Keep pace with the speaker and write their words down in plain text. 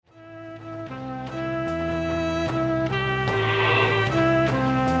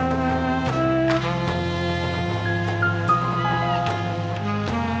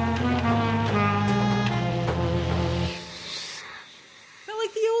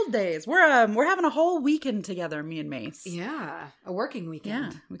old days. We're having a whole weekend together, me and Mace. Yeah, a working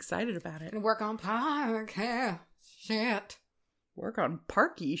weekend. Yeah, I'm excited about it. And work on podcast shit. Work on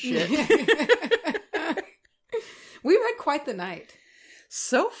parky shit. We've had quite the night.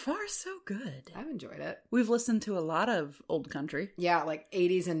 So far, so good. I've enjoyed it. We've listened to a lot of old country. Yeah, like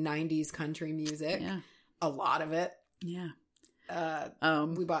 80s and 90s country music. Yeah. A lot of it. Yeah.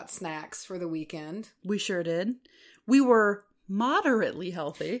 We bought snacks for the weekend. We sure did. We were moderately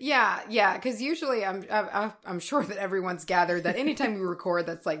healthy. Yeah, because usually I'm sure that everyone's gathered that anytime we record,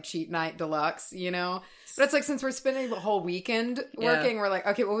 that's like cheat night deluxe, you know? But it's like, since we're spending the whole weekend working, we're like,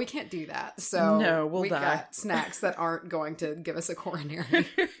 okay, well, we can't do that. So no, we'll die. Got snacks that aren't going to give us a coronary.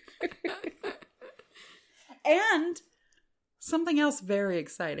 And something else very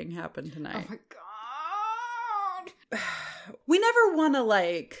exciting happened tonight. Oh my God. We never want to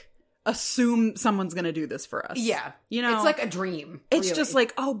like assume someone's going to do this for us. Yeah. You know, it's like a dream. It's really. just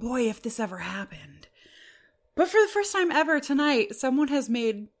like, oh boy, if this ever happened. But for the first time ever tonight, someone has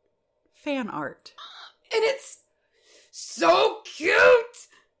made fan art. And it's so cute.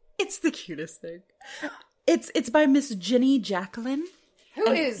 It's the cutest thing. It's by Miss Jenny Jacqueline. Who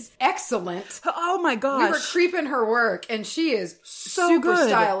is excellent. Oh my gosh. We were creeping her work, and she is so super good.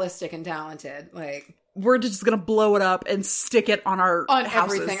 stylistic and talented. Like, we're just going to blow it up and stick it on our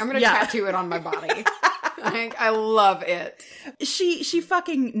houses. Everything. I'm going to tattoo it on my body. I love it. She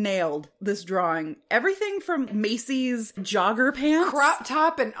fucking nailed this drawing. Everything from Macy's jogger pants. Crop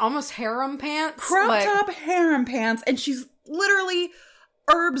top and almost harem pants. Crop top, harem pants. And she's literally,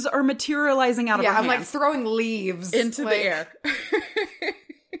 herbs are materializing out of her hands. Yeah, I'm like throwing leaves. Into the air.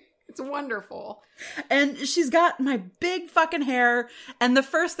 It's wonderful. And she's got my big fucking hair. And the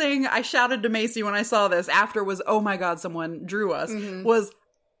first thing I shouted to Macy when I saw this after was, oh my God, someone drew us, was,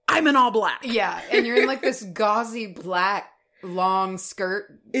 I'm in all black. Yeah, and you're in like this gauzy black long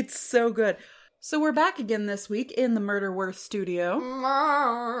skirt. It's so good. So we're back again this week in the Murderworth studio.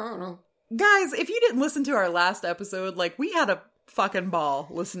 Guys, if you didn't listen to our last episode, like, we had a fucking ball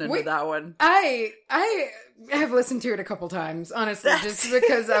listening to that one. I have listened to it a couple times, honestly, just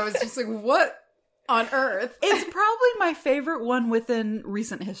because I was just like, what on earth? It's probably my favorite one within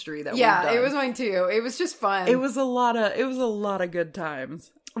recent history that we've done. Yeah, it was mine too. It was just fun. It was a lot of good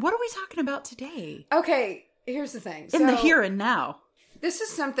times. What are we talking about today? Okay, here's the thing. In the here and now. This is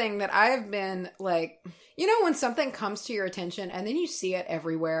something that I have been like, you know, when something comes to your attention and then you see it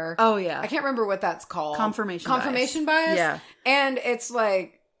everywhere. Oh, yeah. I can't remember what that's called. Confirmation bias. Yeah. And it's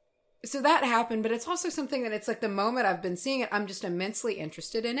like, so that happened, but it's also something that it's like the moment I've been seeing it, I'm just immensely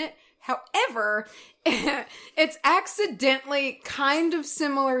interested in it. However, it's accidentally kind of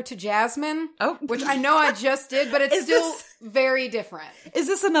similar to Jasmine, which I know I just did, but it's still very different. Is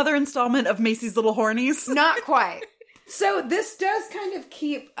this another installment of Macy's Little Hornies? Not quite. So this does kind of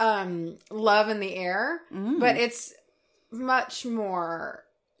keep love in the air, but it's much more...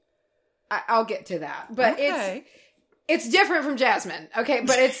 I'll get to that. But it's different from Jasmine, okay?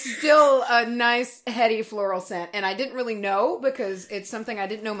 But it's still a nice, heady floral scent. And I didn't really know because it's something I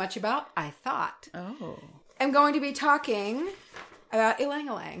didn't know much about, I thought. Oh. I'm going to be talking about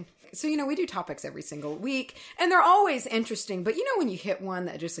Ylang. So, you know, we do topics every single week, and they're always interesting. But you know when you hit one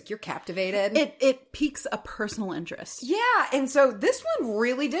that just, like, you're captivated? It piques a personal interest. Yeah, and so this one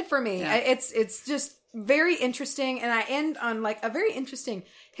really did for me. Yeah. It's just very interesting, and I end on, like, a very interesting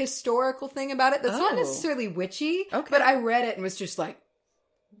historical thing about it that's not necessarily witchy, but I read it and was just like,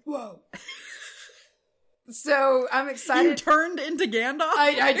 whoa. So I'm excited. You turned into Gandalf?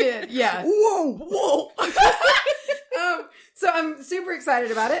 I did, yeah. Whoa. So I'm super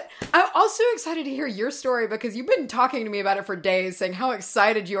excited about it. I'm also excited to hear your story because you've been talking to me about it for days, saying how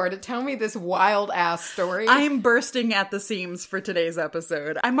excited you are to tell me this wild ass story. I am bursting at the seams for today's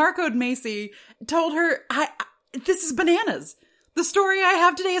episode. I Marco'd Macy, told her, this is bananas. The story I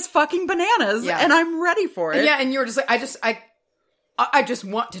have today is fucking bananas, and I'm ready for it. Yeah, and you were just like, I just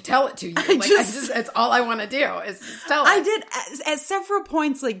want to tell it to you. It's all I want to do is tell it. I did at several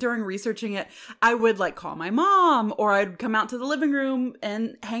points, like during researching it, I would like call my mom or I'd come out to the living room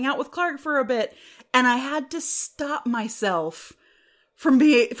and hang out with Clark for a bit. And I had to stop myself from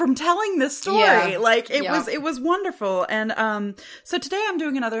telling this story. Yeah. Like it was wonderful. And, so today I'm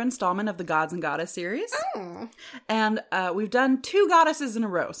doing another installment of the Gods and Goddess series. Oh. And, we've done 2 goddesses in a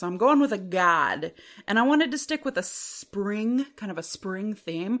row. So I'm going with a god, and I wanted to stick with a spring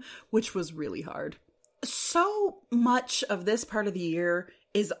theme, which was really hard. So much of this part of the year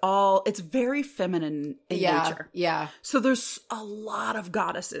it's very feminine in nature. Yeah. So there's a lot of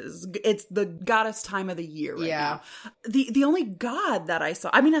goddesses. It's the goddess time of the year right now. The only god that I saw,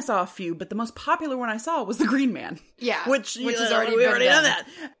 I mean, I saw a few, but the most popular one I saw was the Green Man. Yeah. Which has already we been already done. done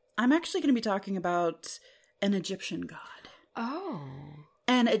that. I'm actually going to be talking about an Egyptian god. Oh.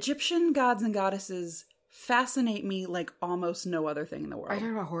 And Egyptian gods and goddesses fascinate me like almost no other thing in the world. Are you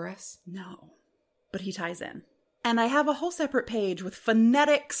talking about Horus? No. But he ties in. And I have a whole separate page with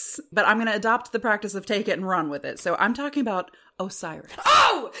phonetics, but I'm going to adopt the practice of take it and run with it. So I'm talking about Osiris.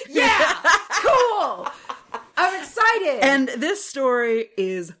 Oh, yeah! Cool! I'm excited! And this story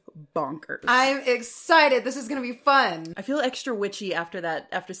is bonkers. I'm excited. This is going to be fun. I feel extra witchy after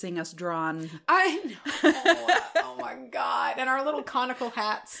seeing us drawn. I know. Oh my God. And our little conical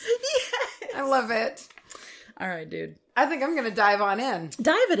hats. Yes! I love it. All right, dude. I think I'm going to dive on in.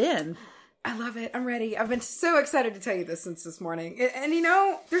 Dive it in. I love it. I'm ready. I've been so excited to tell you this since this morning. And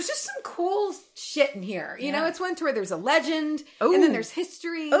there's just some cool shit in here. You know, it's one to where there's a legend, and then there's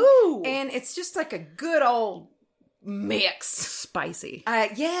history. Ooh. And it's just like a good old mix. Spicy.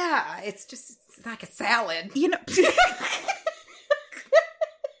 Yeah. It's like a salad. You know.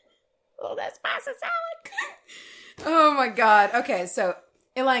 Oh, that spicy salad. Oh my God. Okay, so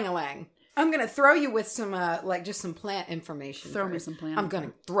Ylang. I'm going to throw you with some, just some plant information. Throw me some plant. I'm going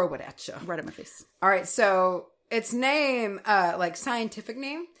to throw it at you. Right in my face. All right, so its name, scientific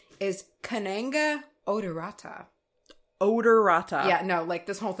name, is Kananga odorata. Odorata. Yeah, no,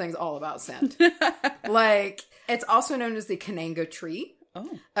 this whole thing's all about scent. It's also known as the Kananga tree.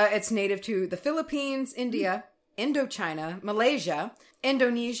 Oh. It's native to the Philippines, India, Indochina, Malaysia,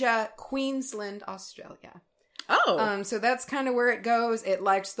 Indonesia, Queensland, Australia. Oh. So that's kind of where it goes. It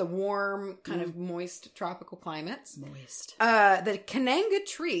likes the warm, kind of moist tropical climates. Moist. The Kananga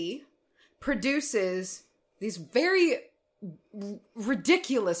tree produces these very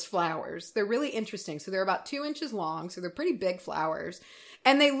ridiculous flowers. They're really interesting. So they're about 2 inches long. So they're pretty big flowers.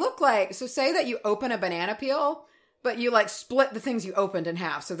 And they look like, so say that you open a banana peel, but you split the things you opened in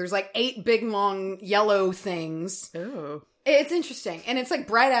half. So there's 8 big long yellow things. Oh. It's interesting. And it's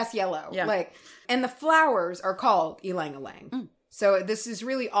bright ass yellow. Yeah. And the flowers are called Ylang. So this is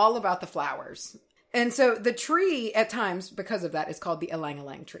really all about the flowers. And so the tree at times, because of that, is called the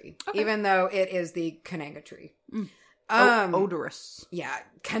Ylang tree. Okay. Even though it is the Kananga tree. Odorous. Yeah.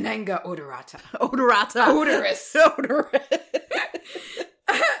 Kananga odorata. Odorata. Odorous.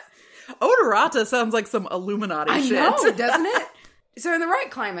 Odorata sounds like some Illuminati shit. I know, doesn't it? So in the right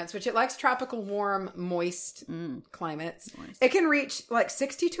climates, which it likes tropical, warm, moist climates, it can reach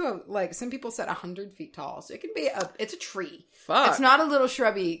 60 to some people said 100 feet tall. So it can be it's a tree. Fuck. It's not a little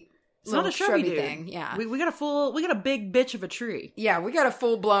shrubby. It's not a shrubby dude. Thing. Yeah. We got a big bitch of a tree. Yeah, we got a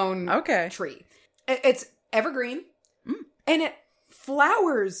full blown tree. It's evergreen and it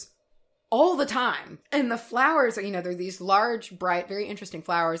flowers all the time. And the flowers are, they're these large, bright, very interesting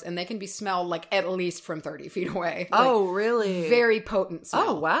flowers, and they can be smelled at least from 30 feet away. Oh, really? Very potent smell.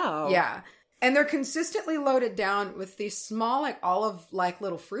 Oh, wow. Yeah. And they're consistently loaded down with these small, olive-like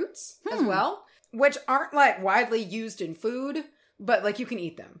little fruits as well, which aren't, widely used in food, but, you can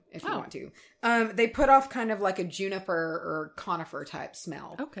eat them if you want to. They put off kind of a juniper or conifer type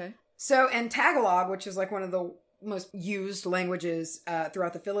smell. Okay. So, in Tagalog, which is, one of the most used languages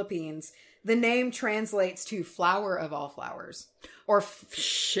throughout the Philippines, the name translates to flower of all flowers. Or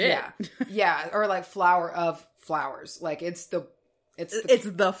shit. Yeah. Or flower of flowers. It's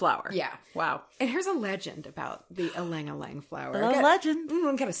the flower. Yeah. Wow. And here's a legend about the Ylang flower. Legend.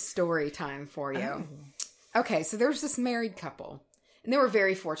 I've got a story time for you. Oh. Okay, so there's this married couple. And they were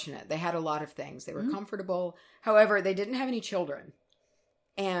very fortunate. They had a lot of things. They were comfortable. However, they didn't have any children.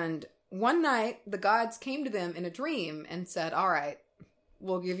 And one night, the gods came to them in a dream and said, all right,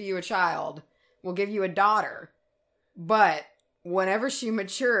 we'll give you a child. We'll give you a daughter. But whenever she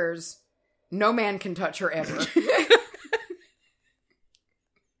matures, no man can touch her ever.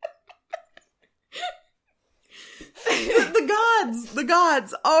 The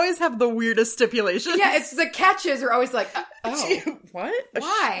gods always have the weirdest stipulations. Yeah, it's the catches are always oh. What?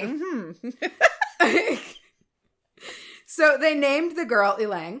 Why? So they named the girl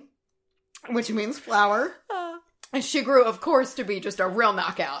Ylang, which means flower. And she grew, of course, to be just a real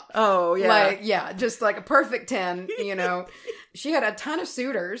knockout. Oh, yeah. Just a perfect 10, She had a ton of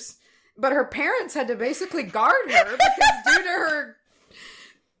suitors, but her parents had to basically guard her because due to her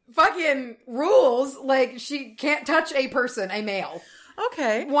fucking rules, she can't touch a person, a male.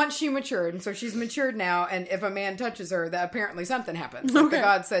 Okay. Once she matured. And so she's matured now, and if a man touches her, that apparently something happens. The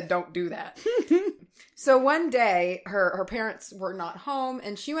god said, don't do that. So one day, her parents were not home,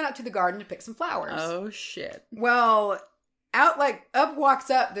 and she went out to the garden to pick some flowers. Oh, shit. Well, up walks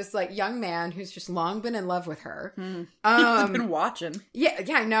up this like young man who's just long been in love with her. He's been watching. Yeah,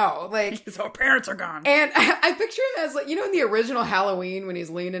 I know. Like his whole parents are gone. And I picture him as like, you know, in the original Halloween when he's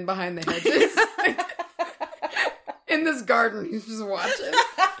leaning behind the hedges in this garden, he's just watching.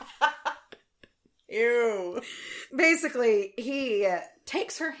 Ew. Basically, he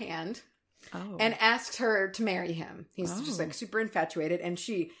takes her hand and asks her to marry him. He's just like super infatuated, and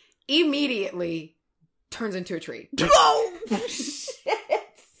she immediately turns into a tree. Oh, shit.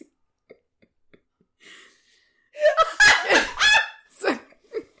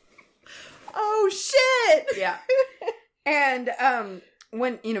 Oh, shit. Yeah. And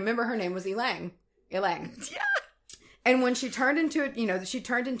when, you know, remember her name was Ylang. Ylang. Yeah. And when she turned into it, you know, she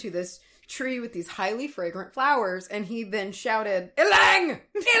turned into this tree with these highly fragrant flowers, and he then shouted, Ylang!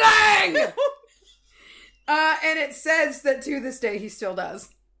 Ylang! And it says that to this day he still does.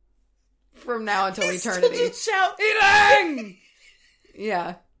 From now until eternity. Still just shout, Ylang!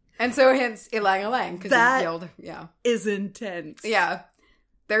 Yeah. And so hence Ylang Ylang, because he's yelled. Yeah. Is intense. Yeah.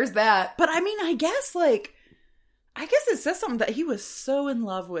 There's that. But I mean, I guess it says something that he was so in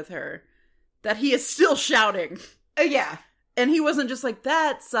love with her that he is still shouting. Yeah. And he wasn't just like,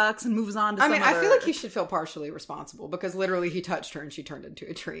 that sucks, and moves on to some other... I feel like he should feel partially responsible, because literally he touched her and she turned into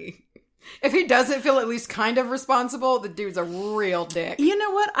a tree. If he doesn't feel at least kind of responsible, the dude's a real dick. You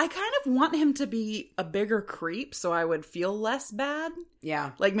know what? I kind of want him to be a bigger creep so I would feel less bad.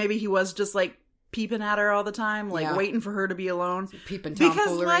 Yeah. Like maybe he was just like peeping at her all the time, like waiting for her to be alone. Peeping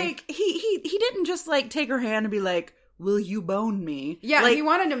tomfoolery. Because like he didn't just like take her hand and be like, will you bone me? Yeah, like, he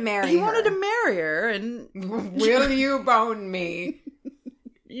wanted to marry her. He wanted to marry her and... Will you bone me?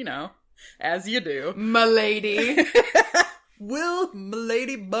 You know, as you do. M'lady. Will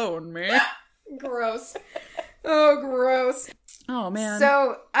m'lady bone me? Gross. Oh, gross. Oh, man.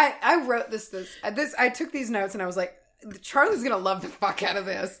 So, I wrote this, I took these notes and I was like, Charlie's gonna love the fuck out of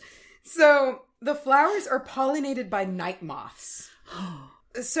this. So, the flowers are pollinated by night moths.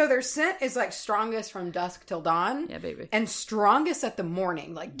 So their scent is like strongest from dusk till dawn. Yeah, baby. And strongest at the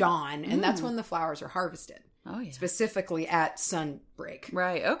morning, like dawn. And that's when the flowers are harvested. Oh, yeah. Specifically at sunbreak.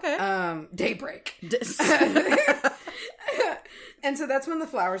 Right, okay. Daybreak. And so that's when the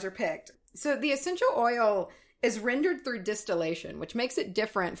flowers are picked. So the essential oil is rendered through distillation, which makes it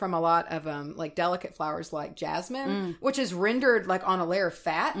different from a lot of like delicate flowers like jasmine, which is rendered like on a layer of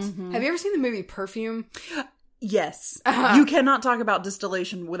fat. Mm-hmm. Have you ever seen the movie Perfume? Yes. You cannot talk about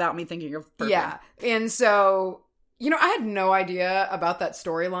distillation without me thinking of perfume. Yeah. And so, you know, I had no idea about that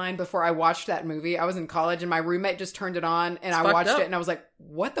storyline before I watched that movie. I was in college and my roommate just turned it on and I watched it and I was like,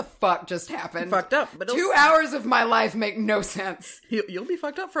 what the fuck just happened? Fucked up. But 2 hours of my life make no sense. You'll be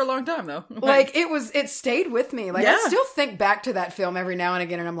fucked up for a long time though. Like it stayed with me. Like I still think back to that film every now and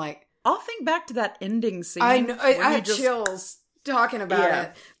again and I'm like, I'll think back to that ending scene. I know. I had chills talking about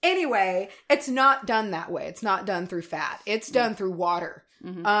it. Anyway, it's not done that way. It's not done through fat. It's done through water.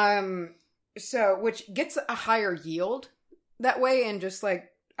 Mm-hmm. So, which gets a higher yield that way. And just like,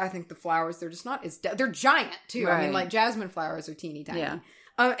 I think the flowers, they're just not as, they're giant too. Right. I mean, like jasmine flowers are teeny tiny. Yeah.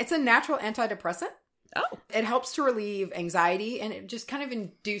 It's a natural antidepressant. Oh. It helps to relieve anxiety and it just kind of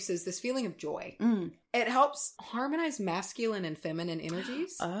induces this feeling of joy. Mm. It helps harmonize masculine and feminine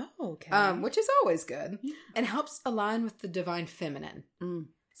energies. Oh, okay. Which is always good. Yeah. And helps align with the divine feminine. Mm.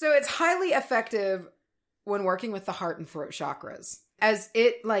 So it's highly effective when working with the heart and throat chakras, as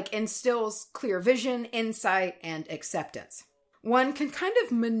it like instills clear vision, insight, and acceptance. One can kind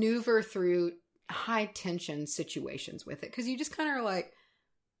of maneuver through high tension situations with it because you just kind of are like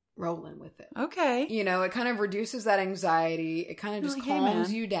rolling with it. Okay. You know, it kind of reduces that anxiety. It kind of just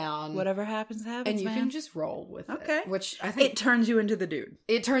calms you down. Whatever happens, happens, and you can just roll with it. Okay. Which I think... It turns you into the dude.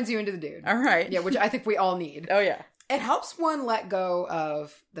 It turns you into the dude. All right. Yeah, which I think we all need. Oh, yeah. It helps one let go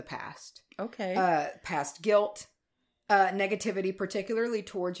of the past. Okay. Past guilt, negativity, particularly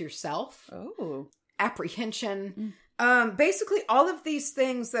towards yourself. Oh. Apprehension. Basically all of these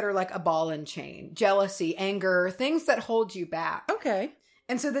things that are like a ball and chain. Jealousy, anger, things that hold you back. Okay.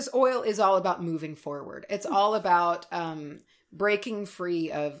 And so this oil is all about moving forward. It's all about breaking free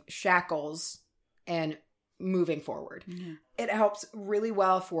of shackles and moving forward. Yeah. It helps really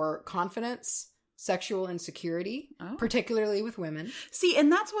well for confidence, sexual insecurity, particularly with women. See, and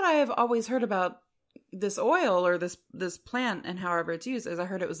that's what I have always heard about this oil or this plant and however it's used, is I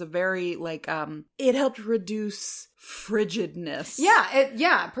heard it was a very like it helped reduce frigidness.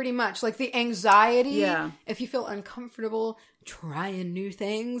 Yeah, pretty much. Like the anxiety. Yeah. If you feel uncomfortable trying new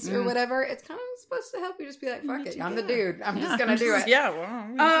things or whatever, it's kind of supposed to help you just be like, fuck it. I'm the dude. I'm just gonna do it. Yeah.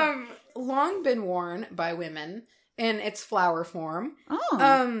 Well, long been worn by women in its flower form.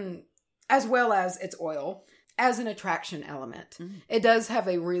 Oh. As well as its oil. as an attraction element. It does have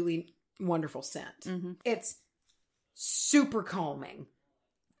a really wonderful scent. It's super calming,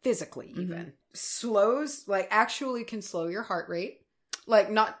 physically even. Slows, like actually can slow your heart rate.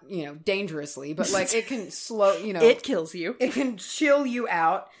 Like not, dangerously, but like it can slow, It kills you. It can chill you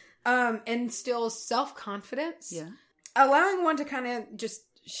out. Instills self-confidence. Yeah. Allowing one to kind of just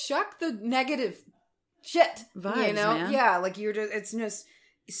shuck the negative shit. Vibes, man. Yeah, like it's just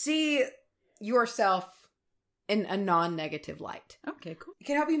see yourself in a non-negative light. Okay, cool. It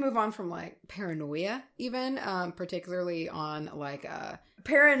can help you move on from like paranoia even, particularly on like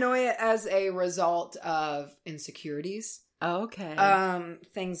paranoia as a result of insecurities. Okay.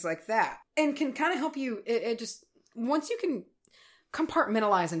 Things like that. And can kind of help you, it just, once you can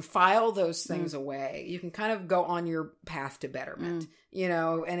compartmentalize and file those things away, you can kind of go on your path to betterment,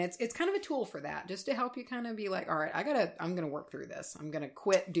 and it's kind of a tool for that, just to help you kind of be like, all right, I'm going to work through this. I'm going to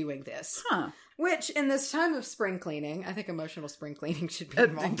quit doing this. Which in this time of spring cleaning, I think emotional spring cleaning should be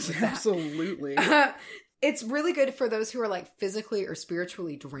involved with that. Absolutely. It's really good for those who are like physically or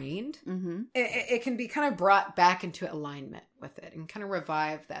spiritually drained. It can be kind of brought back into alignment with it and kind of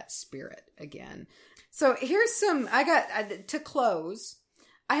revive that spirit again. So here's some, to close,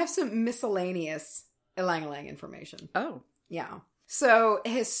 I have some miscellaneous ylang-ylang information. Oh. Yeah. So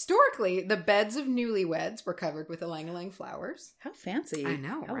historically, the beds of newlyweds were covered with ylang-ylang flowers. How fancy. I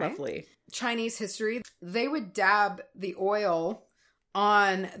know, How right? lovely. Chinese history, they would dab the oil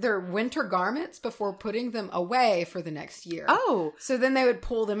on their winter garments before putting them away for the next year. Oh. So then they would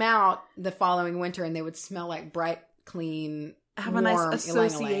pull them out the following winter and they would smell like bright, clean, have warm a nice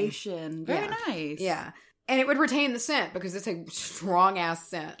association. ylang-ylang. Very nice. Yeah. And it would retain the scent because it's a strong ass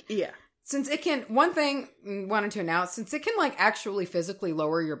scent. Yeah. Since it can, one thing I wanted to announce, since it can like actually physically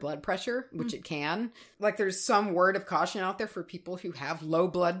lower your blood pressure, which it can, like there's some word of caution out there for people who have low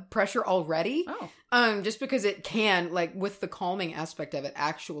blood pressure already. Oh. Just because it can, like with the calming aspect of it,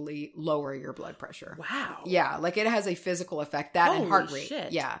 actually lower your blood pressure. Wow. Yeah. Like it has a physical effect, that and heart rate.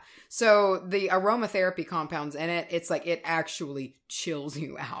 Shit. Yeah. So the aromatherapy compounds in it, it's like it actually chills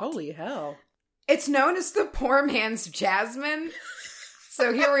you out. Holy hell. It's known as the poor man's jasmine.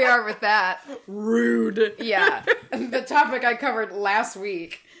 So here we are with that. Rude. Yeah. The topic I covered last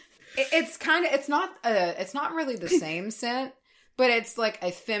week. It's not really the same scent, but it's like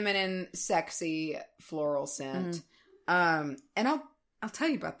a feminine, sexy floral scent. And I'll tell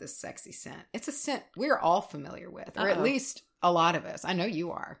you about this sexy scent. It's a scent we're all familiar with, or at least a lot of us. I know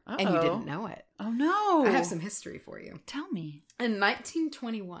you are, and you didn't know it. Oh no. I have some history for you. Tell me. In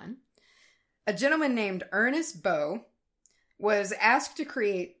 1921, a gentleman named Ernest Beau was asked to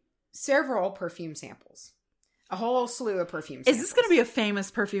create several perfume samples. A whole slew of perfume samples. Is this going to be a famous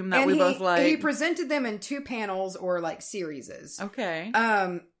perfume that we both like? He presented them in 2 panels or like series. Okay.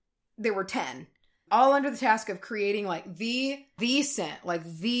 There were 10. All under the task of creating like the scent, like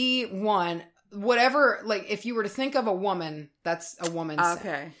the one, whatever, like if you were to think of a woman, that's a woman's scent.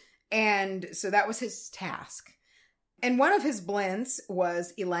 Okay. And so that was his task. And one of his blends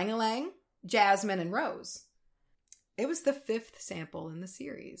was ylang-ylang, jasmine, and rose. It was the 5th sample in the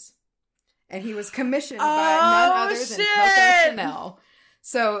series. And he was commissioned by none other than Coco Chanel.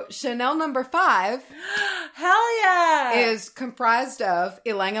 So Chanel number 5 hell yeah, is comprised of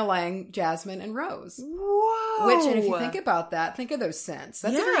ylang-ylang, jasmine, and rose. Whoa. Which, and if you think about that, think of those scents.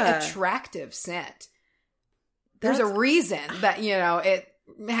 That's a very attractive scent. There's a reason that, it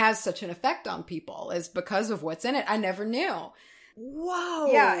has such an effect on people, is because of what's in it. I never knew.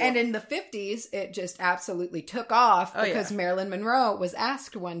 Whoa. Yeah, and in the 50s, it just absolutely took off because Marilyn Monroe was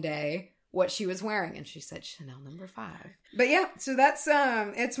asked one day what she was wearing, and she said Chanel number 5. But yeah, so that's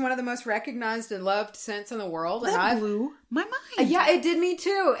it's one of the most recognized and loved scents in the world. That blew my mind. Yeah, it did me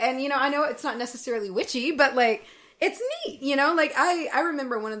too. And I know it's not necessarily witchy, but like it's neat, like I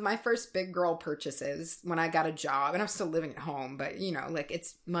remember one of my first big girl purchases when I got a job, and I'm still living at home, but like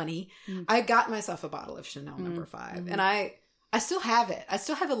it's money. I got myself a bottle of Chanel number 5, and I still have it. I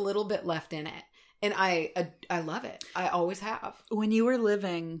still have a little bit left in it. And I love it. I always have. When you were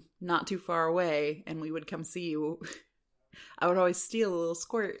living not too far away and we would come see you, I would always steal a little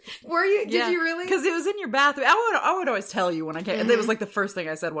squirt. Were you? Did you really? Because it was in your bathroom. I would always tell you when I came. Mm-hmm. It was like the first thing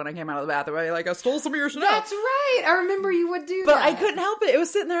I said when I came out of the bathroom. I stole some of your Chanel. That's right. I remember you would do that. But I couldn't help it. It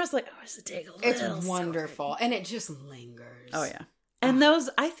was sitting there. I was like, I was to take a little. It's wonderful. And it just lingers. Oh, yeah. And those,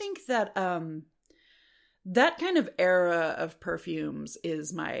 I think that that kind of era of perfumes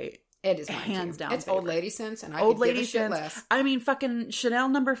is my... It is hands down. It's favorite. old lady scents, and I old could lady give a shit scents. less. I mean, fucking Chanel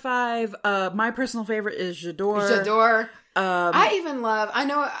number 5. My personal favorite is J'adore. J'adore. I even love. I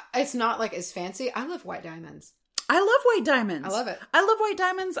know it's not like as fancy. I love white diamonds. I love white diamonds. I love it. I love white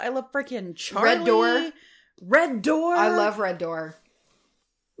diamonds. I love freaking Charlie. Red Door. Red Door. I love Red Door.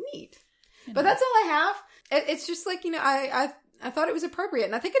 Neat. But that's all I have. It's just like, I thought it was appropriate.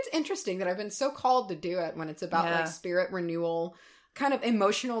 And I think it's interesting that I've been so called to do it when it's about like spirit renewal, kind of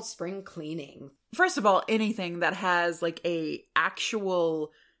emotional spring cleaning. First of all, anything that has like a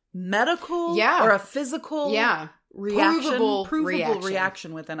actual medical or a physical provable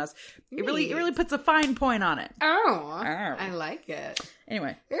reaction within us. It really puts a fine point on it. I like it.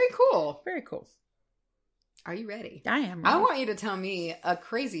 Anyway. Very cool. Very cool. Are you ready? I am ready. I want you to tell me a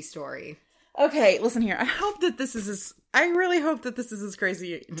crazy story. Okay, listen here. I really hope that this is as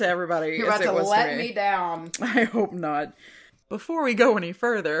crazy to everybody. You're about to let me down. I hope not. Before we go any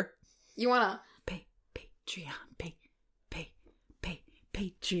further, you wanna Patreon,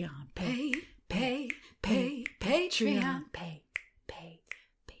 Patreon, Patreon, Patreon.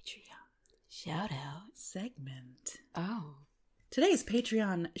 Shout out segment. Oh, today's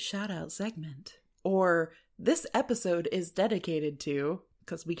Patreon shout out segment, or this episode is dedicated to,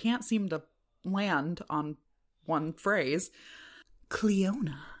 because we can't seem to land on one phrase,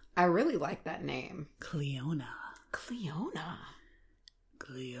 Cleona. I really like that name. Cleona. Cleona.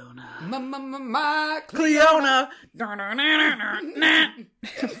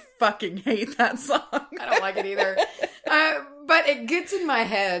 Fucking hate that song. I don't like it either. But it gets in my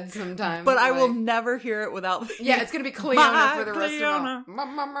head sometimes. But I will never hear it without... Yeah, it's going to be Cleona for the rest of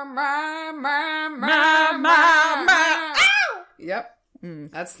the... Yep.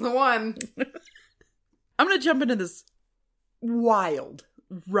 That's the one. I'm going to jump into this wild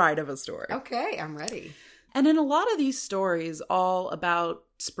ride of a story. Okay, I'm ready. And in a lot of these stories, all about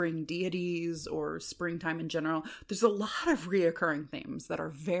spring deities or springtime in general, there's a lot of reoccurring themes that are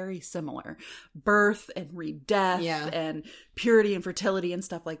very similar. Birth and rebirth and purity and fertility and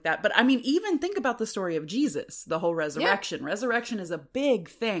stuff like that. But I mean, even think about the story of Jesus, the whole resurrection. Yeah. Resurrection is a big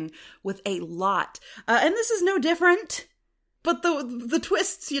thing with a lot. And this is no different. But the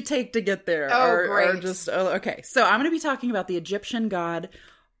twists you take to get there are just... okay, so I'm going to be talking about the Egyptian god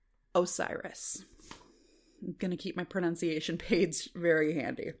Osiris. I'm going to keep my pronunciation page very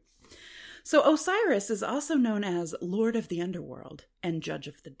handy. So Osiris is also known as Lord of the Underworld and Judge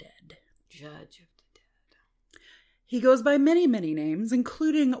of the Dead. He goes by many, many names,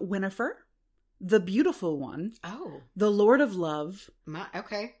 including Winifred, the Beautiful One, the Lord of Love,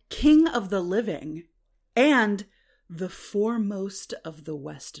 King of the Living, and the Foremost of the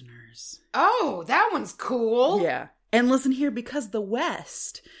Westerners. Oh, that one's cool. Yeah. And listen here, because the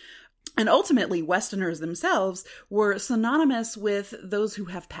West... and ultimately, Westerners themselves were synonymous with those who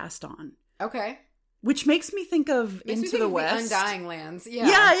have passed on. Okay. Which makes me think of Into the West. The Undying Lands.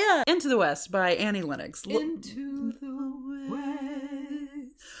 Yeah. Yeah. Into the West by Annie Lennox. Into the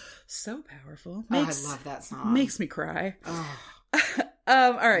West. So powerful. I love that song. Makes me cry. Oh.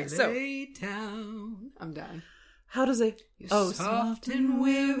 All right, Lay down. I'm done. How does it... soft and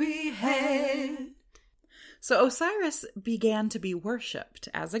weary head. So Osiris began to be worshipped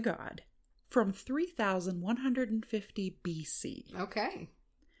as a god from 3150 BC. Okay.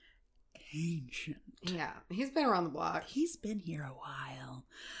 Ancient. Yeah, he's been around the block. He's been here a while.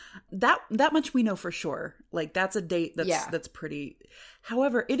 That much we know for sure. Like, that's a date that's pretty...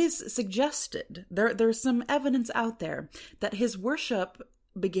 However, it is suggested, there's some evidence out there that his worship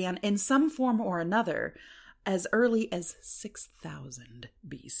began in some form or another as early as 6000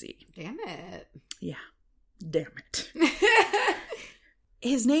 BC. Damn it. Yeah. Damn it.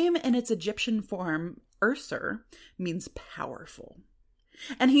 His name in its Egyptian form, Ursur, means powerful.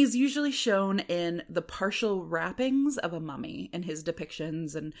 And he's usually shown in the partial wrappings of a mummy in his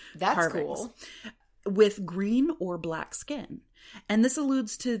depictions and carvings. Cool. With green or black skin. And this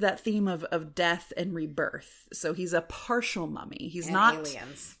alludes to that theme of death and rebirth. So he's a partial mummy. He's not...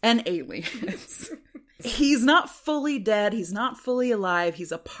 aliens. And aliens. He's not fully dead. He's not fully alive.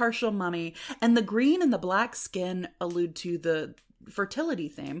 He's a partial mummy. And the green and the black skin allude to the fertility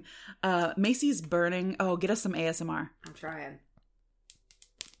theme. Macy's burning. Oh, get us some ASMR. I'm trying.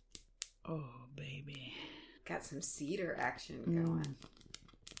 Oh, baby. Got some cedar action going.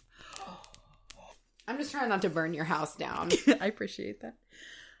 I'm just trying not to burn your house down. I appreciate that.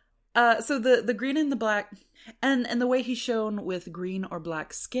 So the green and the black... And the way he's shown with green or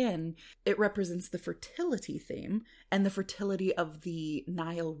black skin, it represents the fertility theme and the fertility of the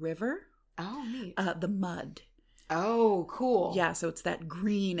Nile River. Oh, neat. The mud. Oh, cool. Yeah, so it's that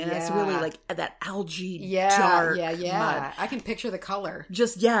green, and it's really like that algae dark mud. I can picture the color.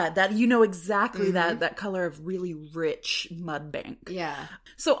 Just, that you know exactly that color of really rich mud bank. Yeah.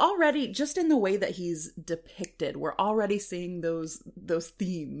 So already, just in the way that he's depicted, we're already seeing those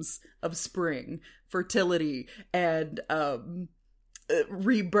themes of spring, fertility, and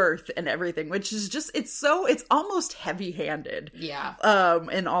rebirth and everything, which is just, it's almost heavy-handed. Yeah.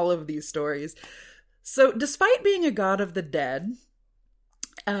 In all of these stories. So despite being a god of the dead,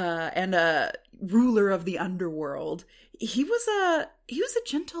 and a ruler of the underworld, he was a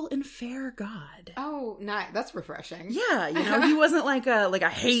gentle and fair god. Oh, nice. That's refreshing. Yeah, he wasn't like a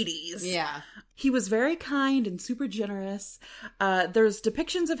Hades. Yeah. He was very kind and super generous. There's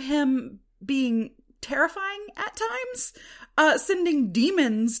depictions of him being terrifying at times, sending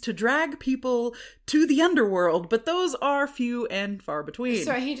demons to drag people to the underworld, but those are few and far between.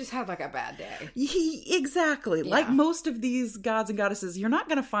 So he just had like a bad day. Exactly. Yeah. Like most of these gods and goddesses, you're not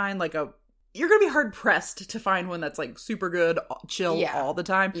going to find you're going to be hard pressed to find one that's like super good, chill all the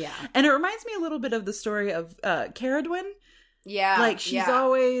time. Yeah. And it reminds me a little bit of the story of Caradwyn. Yeah. Like she's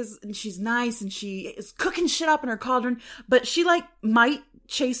always, and she's nice and she is cooking shit up in her cauldron, but she might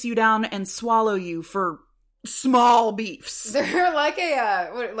chase you down and swallow you for small beefs. They're like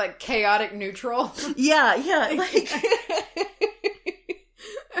like chaotic neutral. Yeah.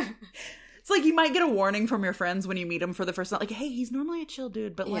 It's like you might get a warning from your friends when you meet him for the first time. Like, hey, he's normally a chill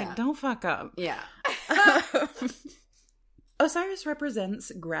dude, but don't fuck up. Yeah. Osiris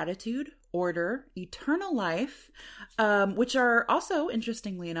represents gratitude, order, eternal life, which are also,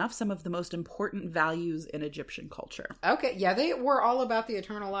 interestingly enough, some of the most important values in Egyptian culture. Okay, yeah, they were all about the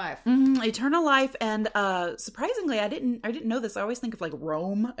eternal life. Mm-hmm. Eternal life, and surprisingly, I didn't know this. I always think of like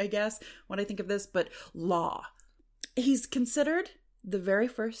Rome, I guess, when I think of this, but law. He's considered the very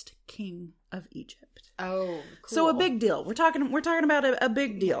first king of Egypt. Oh, cool. So a big deal. We're talking about a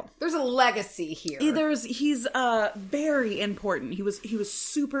big deal. There's a legacy here. He's very important. He was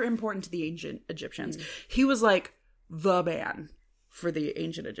super important to the ancient Egyptians. He was like the man for the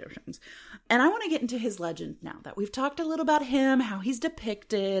ancient Egyptians. And I want to get into his legend now that we've talked a little about him, how he's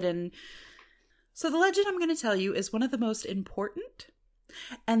depicted. And so the legend I'm going to tell you is one of the most important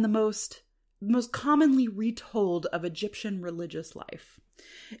and the most commonly retold of Egyptian religious life.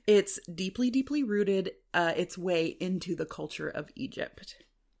 It's deeply, deeply rooted its way into the culture of Egypt.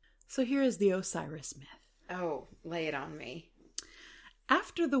 So here is the Osiris myth. Oh, lay it on me.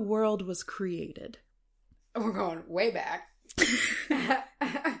 After the world was created. Oh, we're going way back.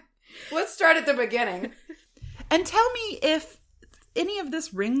 Let's start at the beginning. And tell me if any of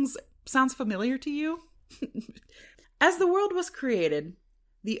this sounds familiar to you. As the world was created,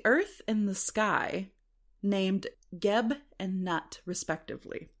 the earth and the sky, named Geb and Nut,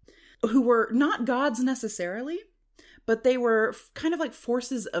 respectively, who were not gods necessarily, but they were kind of like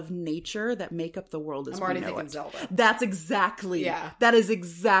forces of nature that make up the world as we know it. I'm already thinking Zelda. That's exactly. Yeah. That is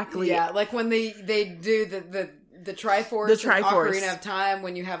exactly. Yeah, like when they do the Triforce, the Ocarina of Time,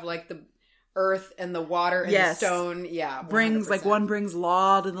 when you have like the earth and the water and the stone. Yeah. 100%. One brings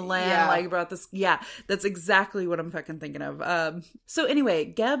law to the land, like brought this. Yeah, that's exactly what I'm fucking thinking of. So anyway,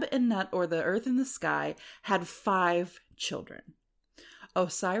 Geb and Nut, or the earth and the sky, had 5 children.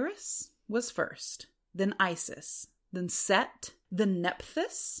 Osiris was first, then Isis, then Set, then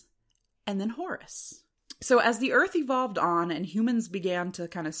Nephthys, and then Horus. So as the earth evolved on and humans began to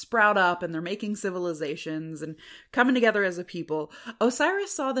kind of sprout up and they're making civilizations and coming together as a people,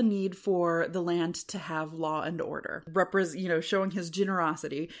 Osiris saw the need for the land to have law and order. Showing his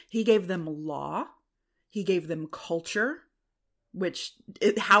generosity, he gave them law, he gave them culture, which,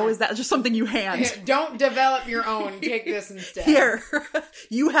 how is that just something you hand? Don't develop your own, take this instead. Here,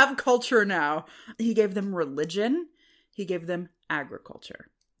 you have culture now. He gave them religion, he gave them agriculture.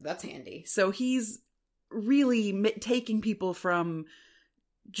 That's handy. So he's really taking people from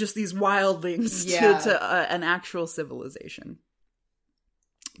just these wildlings to an actual civilization.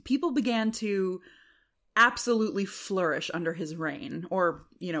 People began to absolutely flourish under his reign, or,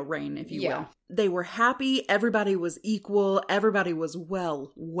 reign, if you will. They were happy. Everybody was equal. Everybody was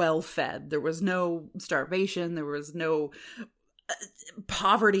well fed. There was no starvation. There was no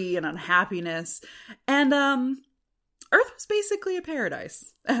poverty and unhappiness. And, Earth was basically a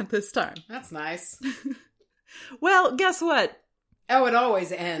paradise at this time. That's nice. Well, guess what? Oh, it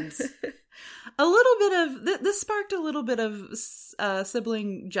always ends. A little bit of... This sparked a little bit of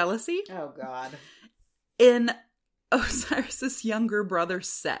sibling jealousy. Oh, God. In Osiris' younger brother,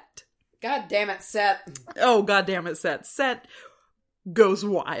 Set. God damn it, Set. Oh, God damn it, Set. Set goes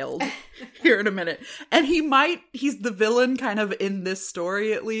wild here in a minute. And he's the villain kind of in this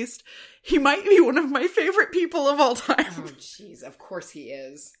story, at least. He might be one of my favorite people of all time. Oh, jeez. Of course he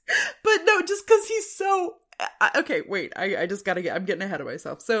is. But no, just because he's so... okay, wait. I just gotta I'm getting ahead of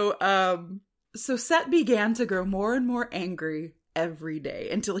myself. So Set began to grow more and more angry every day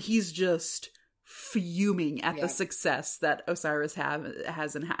until he's just fuming at the success that Osiris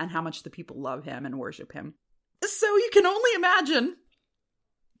has and how much the people love him and worship him. So you can only imagine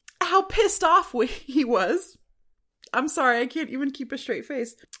how pissed off he was. I'm sorry, I can't even keep a straight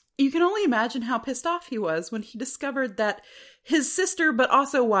face. You can only imagine how pissed off he was when he discovered that his sister, but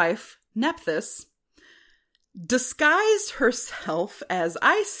also wife, Nephthys, disguised herself as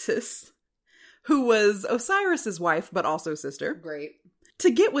Isis, who was Osiris's wife, but also sister. Great. To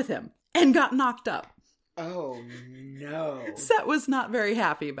get with him, and got knocked up. Oh, no. Set was not very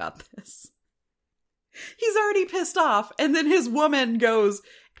happy about this. He's already pissed off, and then his woman goes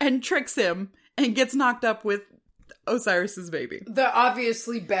and tricks him and gets knocked up with Osiris's baby. The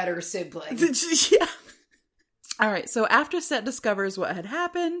obviously better sibling. Yeah. All right, so after Set discovers what had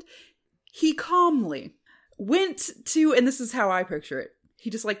happened, he calmly went to, and this is how I picture it, he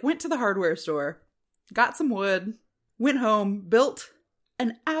just like went to the hardware store, got some wood, went home, built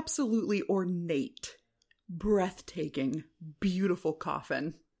an absolutely ornate, breathtaking, beautiful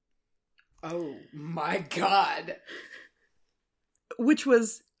coffin. Oh my God. Which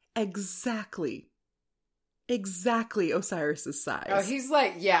was exactly Osiris's size. Oh, he's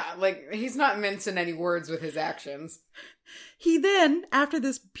like, yeah, like he's not mincing any words with his actions. He then, after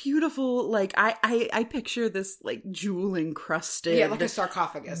this beautiful, like, I picture this, like, jewel encrusted. Yeah, like a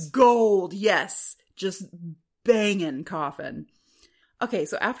sarcophagus. Gold, yes. Just banging coffin. Okay,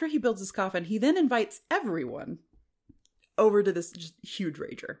 so after he builds his coffin, he then invites everyone over to this just huge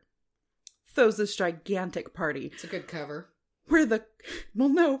rager. Throws this gigantic party. It's a good cover. Where well,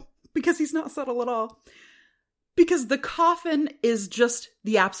 no, because he's not subtle at all. Because the coffin is just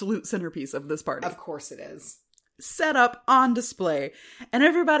the absolute centerpiece of this party. Of course it is. Set up on display, and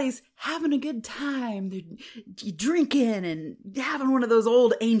everybody's having a good time. They're drinking and having one of those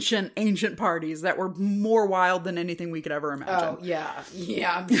old ancient parties that were more wild than anything we could ever imagine. Oh, yeah,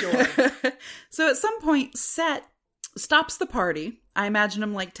 I'm sure. So at some point, Set stops the party. I imagine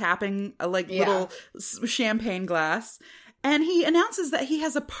him like tapping a little champagne glass, and he announces that he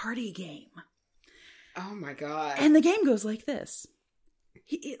has a party game. Oh my God. And the game goes like this.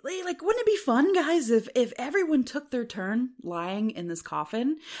 Like, wouldn't it be fun, guys, if everyone took their turn lying in this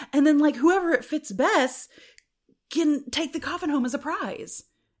coffin, and then, like, whoever it fits best can take the coffin home as a prize,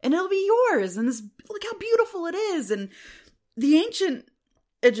 and it'll be yours, and look how beautiful it is. And the ancient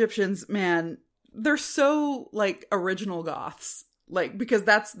Egyptians, man, they're so, like, original goths. Like, because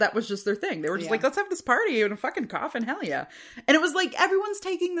that was just their thing. They were just like, let's have this party in a fucking coffin, hell yeah. And it was like, everyone's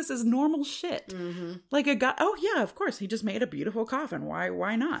taking this as normal shit. Mm-hmm. Like a guy, oh yeah, of course, he just made a beautiful coffin.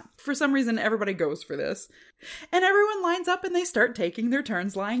 Why not? For some reason, everybody goes for this. And everyone lines up and they start taking their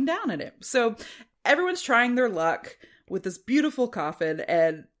turns lying down in it. So everyone's trying their luck with this beautiful coffin,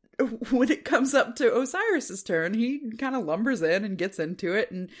 and when it comes up to Osiris's turn, he kind of lumbers in and gets into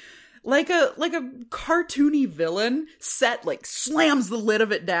it, and like a cartoony villain, Set like slams the lid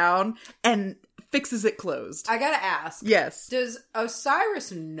of it down and fixes it closed. I gotta ask. Yes. Does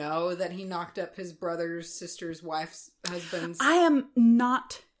Osiris know that he knocked up his brother's, sister's, wife's, husband's? I am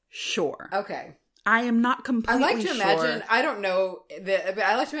not sure. Okay. I am not completely sure. I like to imagine, I don't know, but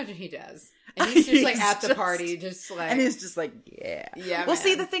I like to imagine he does. And he's just like at the party, just like... And he's just like, yeah. Yeah, well, man.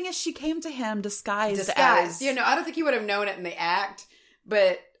 see, the thing is, she came to him disguised as... You know, I don't think he would have known it in the act,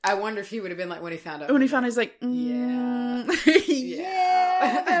 but... I wonder if he would have been like when he found out. When he found out, he's like, yeah,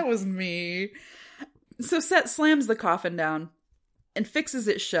 that was me. So Set slams the coffin down and fixes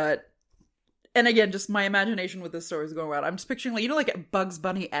it shut. And again, just my imagination with this story is going wild. I'm just picturing, like, you know, like at Bugs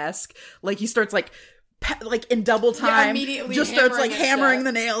Bunny-esque, like he starts like in double time, immediately just starts like hammering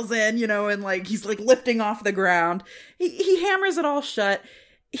the nails in, you know, and like he's like lifting off the ground. He hammers it all shut.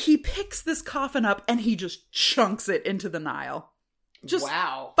 He picks this coffin up and he just chunks it into the Nile. Just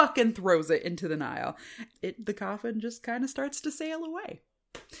fucking throws it into the Nile. The coffin just kind of starts to sail away.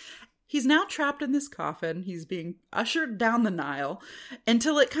 He's now trapped in this coffin. He's being ushered down the Nile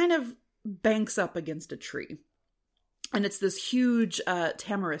until it kind of banks up against a tree. And it's this huge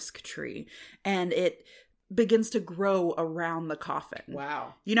tamarisk tree. And it begins to grow around the coffin.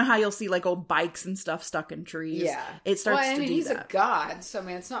 Wow. You know how you'll see like old bikes and stuff stuck in trees? Yeah. It starts to do he's that. A god, so I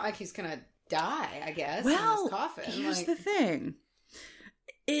mean, it's not like he's gonna die, I guess, in this coffin. Here's the thing.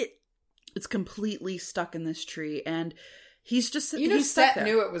 It's completely stuck in this tree, and he's just Set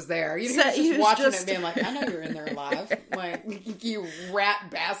knew it was there. He was just watching it, being like, "I know you're in there alive, like you rat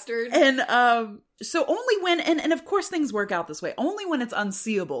bastard." And so only when and of course things work out this way. Only when it's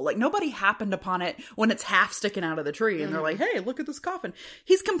unseeable. Like nobody happened upon it when it's half sticking out of the tree, and they're like, "Hey, look at this coffin."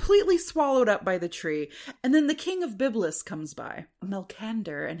 He's completely swallowed up by the tree, and then the king of Byblos comes by,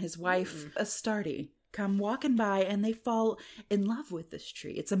 Melkander, and his wife Astarte. Come walking by, and they fall in love with this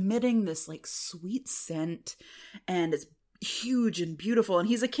tree. It's emitting this like sweet scent, and it's huge and beautiful. And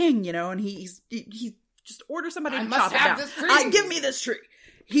he's a king, you know, and he just orders somebody to chop it down. This tree. Give me this tree.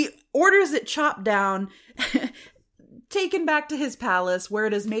 He orders it chopped down, taken back to his palace, where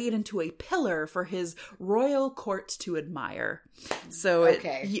it is made into a pillar for his royal court to admire. So,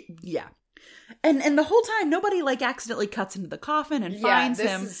 yeah. And the whole time, nobody, like, accidentally cuts into the coffin and finds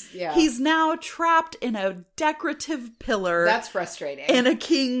him. He's now trapped in a decorative pillar. That's frustrating. In a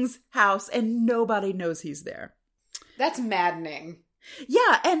king's house, and nobody knows he's there. That's maddening.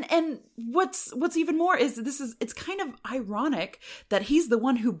 Yeah, and what's even more is it's kind of ironic that he's the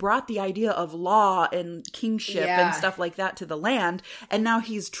one who brought the idea of law and kingship and stuff like that to the land, and now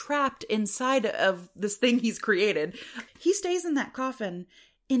he's trapped inside of this thing he's created. He stays in that coffin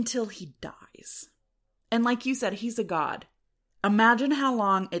until he dies. And like you said, he's a god. Imagine how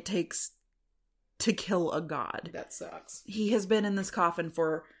long it takes to kill a god. That sucks. He has been in this coffin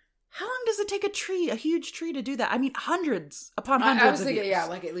for... How long does it take a huge tree to do that? I mean, hundreds upon hundreds of years. I was thinking, yeah,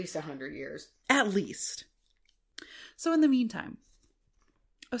 like at least 100 years. At least. So in the meantime,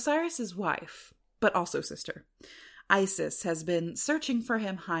 Osiris's wife, but also sister, Isis, has been searching for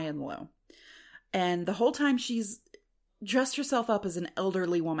him high and low. And the whole time she's dressed herself up as an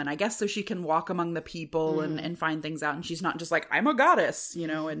elderly woman, I guess so she can walk among the people and find things out. And she's not just like, I'm a goddess, you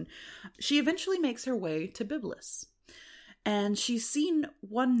know. And she eventually makes her way to Byblos. And she's seen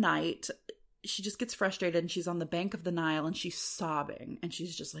one night, she just gets frustrated and she's on the bank of the Nile and she's sobbing and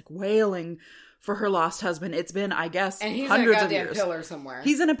she's just like wailing for her lost husband. It's been, I guess, and he's hundreds in a of years. Goddamn pillar somewhere.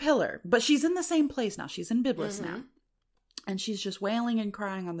 He's in a pillar, but she's in the same place now. She's in Byblos now. And she's just wailing and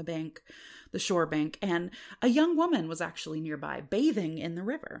crying on the bank, the shore bank. And a young woman was actually nearby bathing in the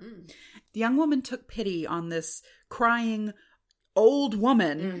river. The young woman took pity on this crying old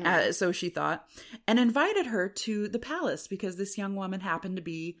woman, so she thought, and invited her to the palace because this young woman happened to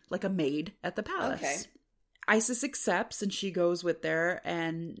be like a maid at the palace. Okay. Isis accepts and she goes with there,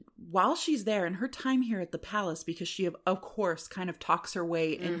 and while she's there in her time here at the palace, because she of course kind of talks her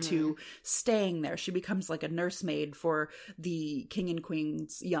way into staying there, she becomes like a nursemaid for the king and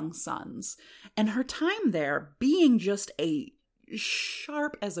queen's young sons. And her time there, being just a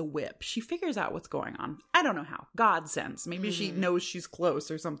sharp as a whip, she figures out what's going on. I don't know how. God sense. Maybe she knows she's close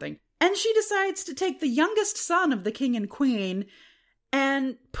or something. And she decides to take the youngest son of the king and queen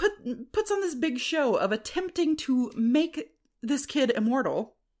and puts on this big show of attempting to make this kid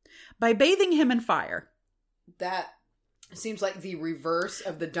immortal by bathing him in fire. That seems like the reverse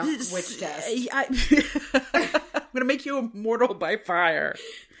of the dunk witch test. I'm going to make you immortal by fire.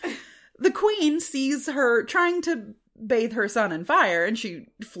 The queen sees her trying to bathe her son in fire, and she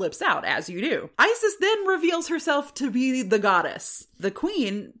flips out, as you do. Isis then reveals herself to be the goddess. The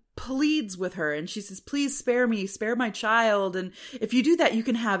queen pleads with her, and she says, please spare me, spare my child, and if you do that, you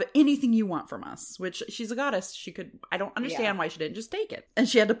can have anything you want from us. Which, she's a goddess. I don't understand why she didn't just take it. And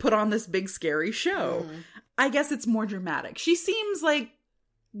she had to put on this big scary show. I guess it's more dramatic. She seems like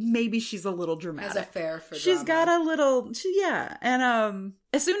maybe she's a little dramatic. As a fair for She's drama. got a little, and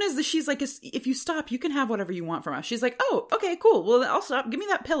as soon as she's like, if you stop, you can have whatever you want from us. She's like, oh, okay, cool. Well, I'll stop. Give me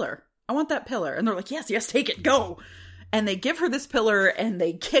that pillar. I want that pillar. And they're like, yes, take it. Go. And they give her this pillar and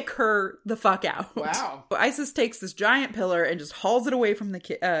they kick her the fuck out. Wow. So Isis takes this giant pillar and just hauls it away from the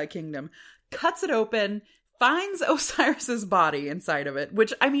kingdom, cuts it open, finds Osiris's body inside of it,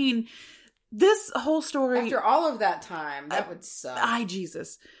 which, I mean, this whole story... After all of that time, that would suck.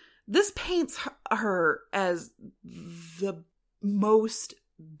 Jesus. This paints her as the most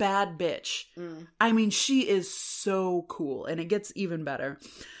bad bitch. I mean, she is so cool, and it gets even better.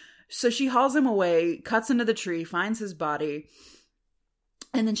 So she hauls him away, cuts into the tree, finds his body,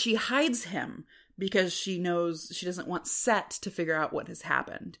 and then she hides him because she knows she doesn't want Set to figure out what has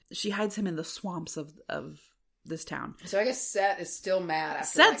happened. She hides him in the swamps of this town. So I guess Set is still mad after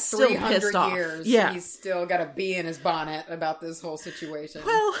Set's like 300 still pissed years. Off. Yeah. He's still got a bee in his bonnet about this whole situation.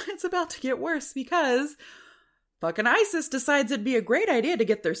 Well, it's about to get worse because fucking Isis decides it'd be a great idea to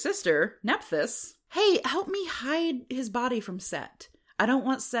get their sister, Nephthys. Hey, help me hide his body from Set. I don't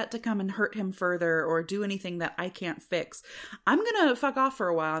want Set to come and hurt him further or do anything that I can't fix. I'm going to fuck off for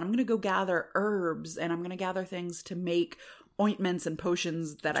a while and I'm going to go gather herbs and I'm going to gather things to make ointments and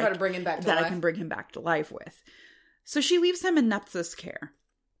potions that I can bring him back to life with. So she leaves him in Nephthys' care.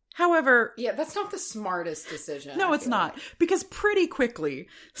 However... Yeah, that's not the smartest decision. No, it's not. Because pretty quickly,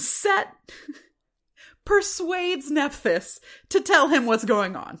 Set persuades Nephthys to tell him what's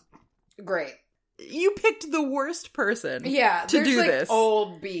going on. Great. You picked the worst person to do there's this.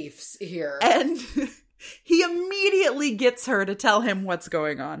 Old beefs here. And he immediately gets her to tell him what's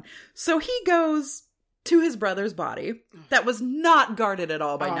going on. So he goes to his brother's body that was not guarded at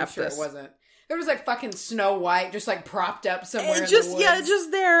all by Nephthys. I'm sure it wasn't. There was like fucking Snow White just like propped up somewhere in the woods. Yeah,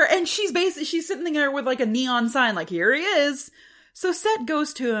 just there. And she's sitting there with like a neon sign like, here he is. So Set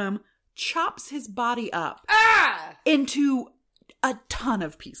goes to him, chops his body up into a ton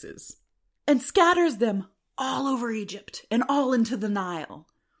of pieces, and scatters them all over Egypt and all into the Nile.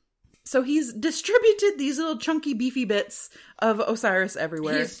 So he's distributed these little chunky beefy bits of Osiris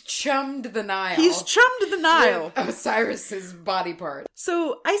everywhere. He's chummed the Nile. With Osiris's body part.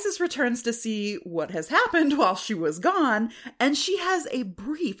 So Isis returns to see what has happened while she was gone, and she has a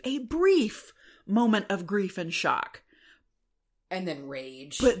brief moment of grief and shock. And then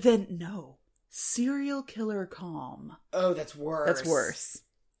rage. But then, no. Serial killer calm. Oh, that's worse.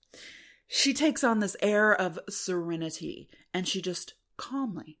 She takes on this air of serenity, and she just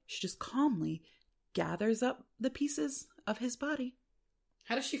calmly gathers up the pieces of his body.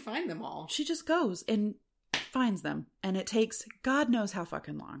 How does she find them all? She just goes and finds them, and it takes God knows how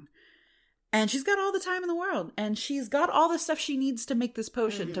fucking long. And she's got all the time in the world, and she's got all the stuff she needs to make this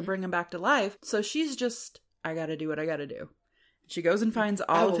potion to bring him back to life. So she's just, I gotta do what I gotta do. She goes and finds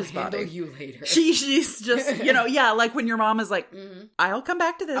all of his body. I will handle you later. She's just, like when your mom is like, I'll come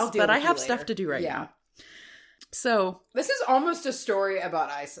back to this, but I have stuff to do right now. So this is almost a story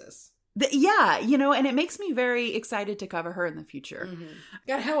about Isis. and it makes me very excited to cover her in the future.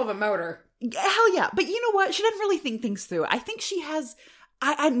 Got a hell of a motor. Hell yeah. But you know what? She doesn't really think things through. I think she has,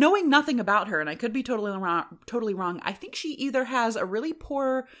 I knowing nothing about her, and I could be totally wrong, I think she either has a really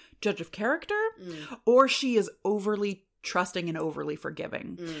poor judge of character, or she is overly trusting and overly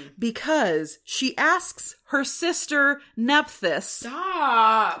forgiving. Because she asks her sister Nephthys.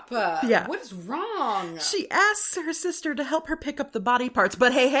 Stop! Yeah. What is wrong? She asks her sister to help her pick up the body parts,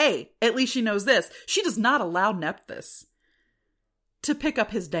 but hey, at least she knows this. She does not allow Nephthys to pick up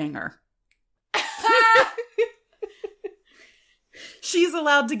his danger. She's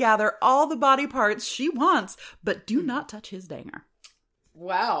allowed to gather all the body parts she wants, but do not touch his danger.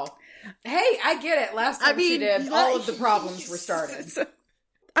 Wow. Hey, I get it. Last time she did, all of the problems were started.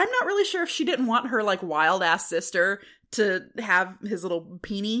 I'm not really sure if she didn't want her, like, wild-ass sister to have his little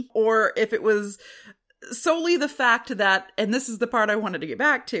peenie, or if it was solely the fact that, and this is the part I wanted to get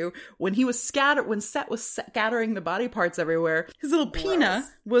back to, when Set was scattering the body parts everywhere, his little peena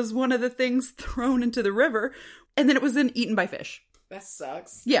was one of the things thrown into the river, and then it was then eaten by fish. That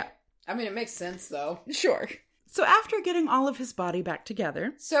sucks. Yeah. I mean, it makes sense, though. Sure. So after getting all of his body back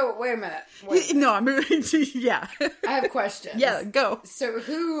together... So, wait a minute. No, I'm moving to... Yeah. I have questions. Yeah, go. So,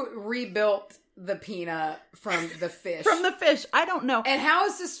 who rebuilt the peena from the fish? From the fish. I don't know. And how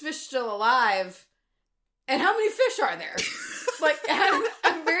is this fish still alive? And how many fish are there?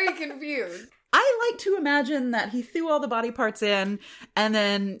 I'm very confused. I like to imagine that he threw all the body parts in, and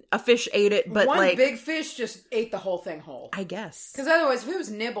then a fish ate it, but one big fish just ate the whole thing whole. I guess. Because otherwise, if it was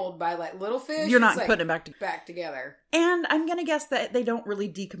nibbled by little fish, you're not putting it back together. And I'm gonna guess that they don't really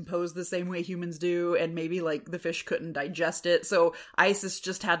decompose the same way humans do, and maybe the fish couldn't digest it, so Isis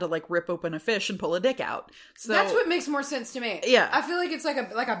just had to rip open a fish and pull a dick out. So that's what makes more sense to me. Yeah, I feel like it's like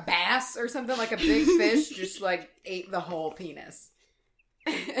a bass or something, like a big fish just ate the whole penis.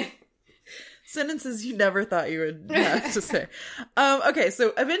 Sentences you never thought you would have to say. Okay,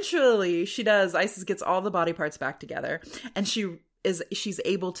 so eventually Isis gets all the body parts back together, and she's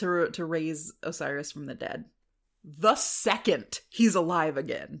able to raise Osiris from the dead. The second he's alive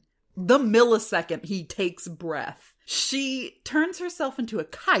again, the millisecond he takes breath, she turns herself into a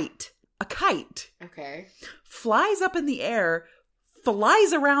kite. Okay. Flies up in the air,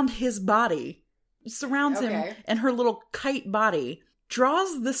 flies around his body, surrounds him and her little kite body,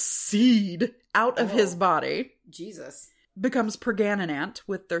 draws the seed out of his body. Jesus. Becomes pregnant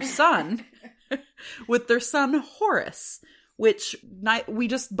with their son, Horus, which we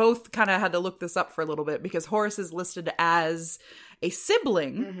just both kind of had to look this up for a little bit, because Horus is listed as a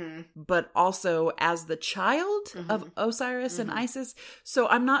sibling, but also as the child of Osiris and Isis. So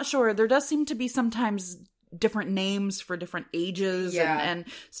I'm not sure. There does seem to be sometimes different names for different ages and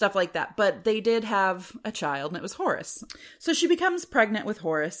stuff like that. But they did have a child, and it was Horus. So she becomes pregnant with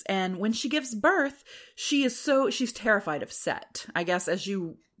Horus, and when she gives birth, she's terrified of Set, I guess, as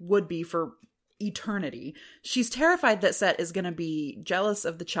you would be for eternity. She's terrified that Set is going to be jealous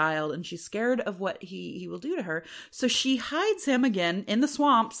of the child, and she's scared of what he will do to her. So she hides him again in the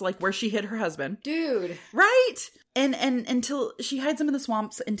swamps, where she hid her husband. Dude. Right? And until she hides him in the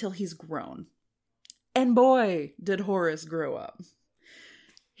swamps until he's grown. And boy, did Horus grow up.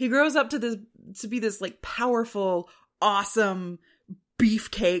 He grows up to be this powerful, awesome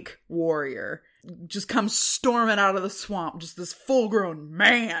beefcake warrior. Just comes storming out of the swamp, just this full-grown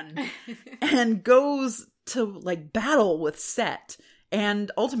man, and goes to battle with Set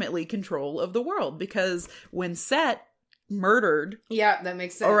and ultimately control of the world. Because when Set murdered. Yeah, that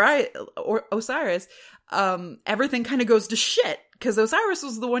makes sense. All right, or Osiris, everything kind of goes to shit because Osiris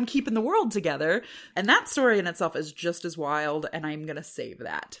was the one keeping the world together, and that story in itself is just as wild. And I'm gonna save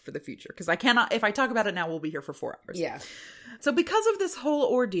that for the future because I cannot. If I talk about it now, we'll be here for 4 hours. Yeah. So because of this whole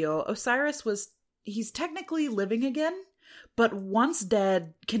ordeal, Osiris he's technically living again, but once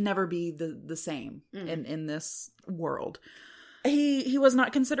dead can never be the same in this world. He was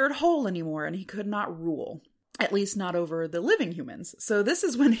not considered whole anymore, and he could not rule. At least not over the living humans. So this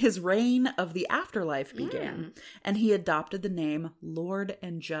is when his reign of the afterlife began, and he adopted the name Lord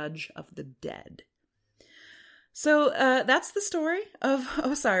and Judge of the Dead. So that's the story of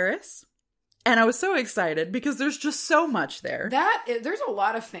Osiris. And I was so excited because there's just so much there. There's a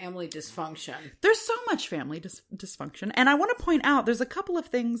lot of family dysfunction. There's so much family dysfunction. And I want to point out there's a couple of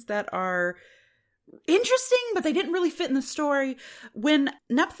things that are interesting, but they didn't really fit in the story. When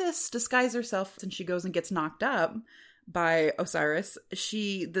Nephthys disguises herself and she goes and gets knocked up by Osiris,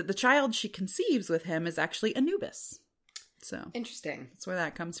 the child she conceives with him is actually Anubis. So interesting. That's where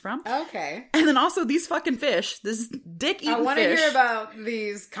that comes from. Okay. And then also these fucking fish, this dick-eating fish. I want to hear about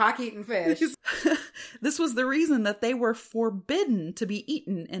these cock-eating fish. This was the reason that they were forbidden to be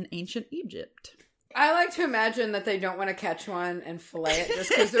eaten in ancient Egypt. I like to imagine that they don't want to catch one and fillet it just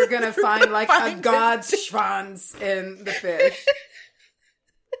because they're going to find like a god's schwanz in the fish.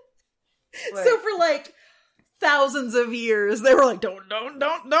 So for like thousands of years, they were like, don't.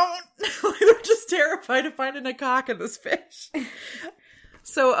 They're just terrified of finding a cock in this fish.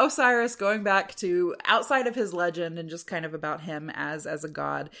 So Osiris, going back to outside of his legend and just kind of about him as a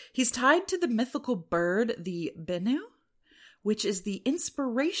god, he's tied to the mythical bird, the Bennu, which is the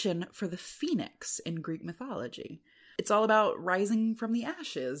inspiration for the phoenix in Greek mythology. It's all about rising from the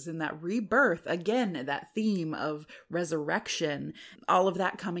ashes and that rebirth. Again, that theme of resurrection, all of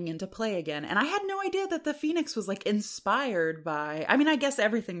that coming into play again. And I had no idea that the phoenix was like inspired by, I mean, I guess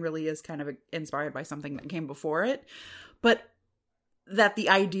everything really is kind of inspired by something that came before it, but that the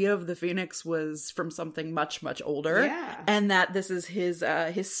idea of the phoenix was from something much, much older. Yeah. And that this is his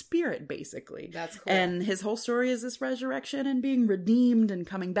spirit, basically. That's cool. And his whole story is this resurrection and being redeemed and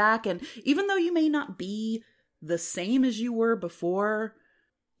coming back. And even though you may not be the same as you were before,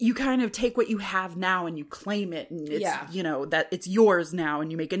 you kind of take what you have now and you claim it. And it's, that it's yours now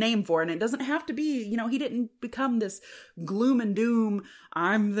and you make a name for it. And it doesn't have to be, he didn't become this gloom and doom.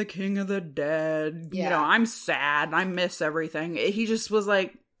 I'm the king of the dead. Yeah. I'm sad. I miss everything. He just was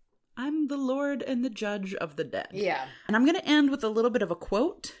like, I'm the Lord and the Judge of the dead. Yeah. And I'm going to end with a little bit of a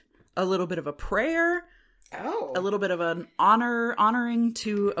quote, a little bit of a prayer. Oh. A little bit of an honoring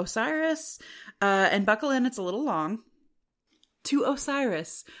to Osiris. And buckle in, it's a little long. To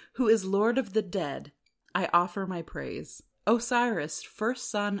Osiris, who is Lord of the dead, I offer my praise. Osiris,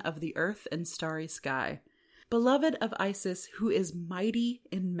 first son of the earth and starry sky. Beloved of Isis, who is mighty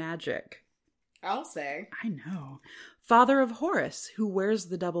in magic. I'll say. I know. Father of Horus, who wears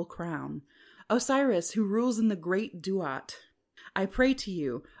the double crown. Osiris, who rules in the great duat. I pray to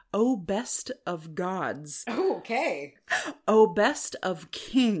you, O best of gods. Oh, okay. O best of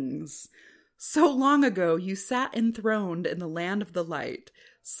kings. So long ago you sat enthroned in the land of the light.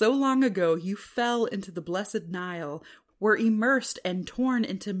 So long ago you fell into the blessed Nile, were immersed and torn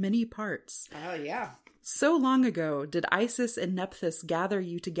into many parts. Oh, yeah. So long ago did Isis and Nephthys gather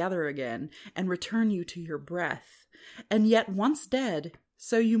you together again and return you to your breath. And yet once dead,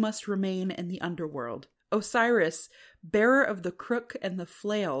 so you must remain in the underworld. Osiris, bearer of the crook and the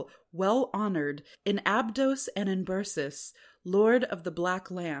flail, well honored, in Abdos and in Bersis, Lord of the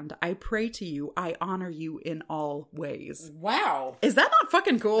Black Land, I pray to you, I honor you in all ways. Wow. Is that not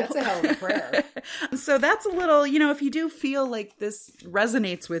fucking cool? That's a hell of a prayer. So that's a little, if you do feel like this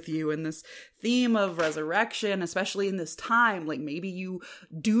resonates with you and this theme of resurrection, especially in this time, like maybe you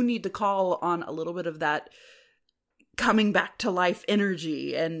do need to call on a little bit of that coming back to life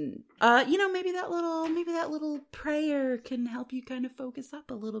energy, and maybe that little prayer can help you kind of focus up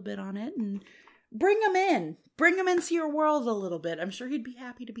a little bit on it and bring him into your world a little bit. I'm sure he'd be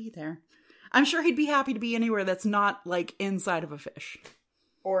happy to be there. I'm sure he'd be happy to be anywhere that's not like inside of a fish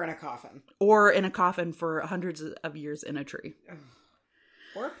or in a coffin for hundreds of years in a tree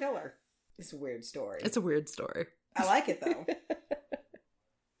or a pillar. It's a weird story. I like it though.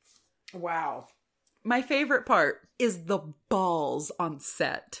 Wow. My favorite part is the balls on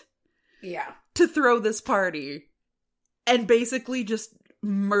set. Yeah. To throw this party and basically just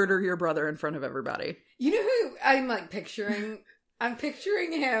murder your brother in front of everybody. You know who I'm like picturing? I'm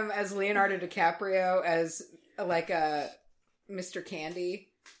picturing him as Leonardo DiCaprio as like a Mr. Candy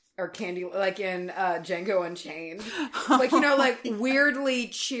or Candy, like in Django Unchained. Like, like weirdly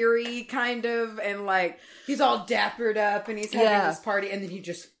cheery kind of, and like he's all dappered up and he's having this party and then he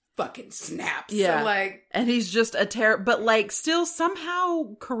just fucking snaps. Yeah. So, like, and he's just a but like still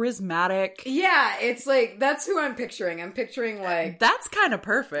somehow charismatic. Yeah, it's like, that's who I'm picturing. I'm picturing like... That's kind of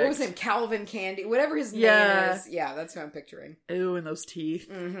perfect. What was him? Calvin Candy? Whatever his name is. Yeah, that's who I'm picturing. Ooh, and those teeth.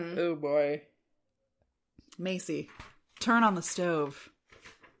 Mm-hmm. Oh boy. Macy, turn on the stove.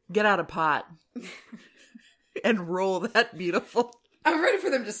 Get out a pot. And roll that beautiful... I'm ready for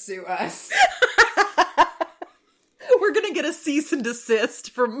them to sue us. We're gonna get a cease and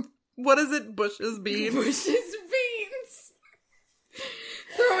desist from, what is it, Bush's Beans? Bush's Beans.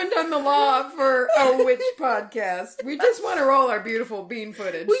 Throwing down the law for a witch podcast. We just want to roll our beautiful bean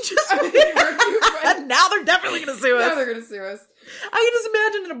footage. We just now they're definitely gonna sue us. Now they're gonna sue us. I can just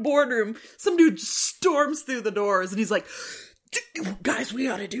imagine in a boardroom, some dude storms through the doors and he's like, guys, we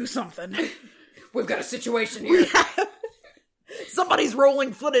gotta do something. We've got a situation here. Somebody's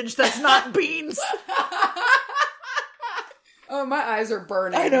rolling footage that's not beans. Oh, my eyes are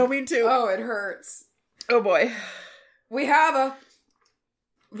burning. I know, me too. Oh, it hurts. Oh boy. We have a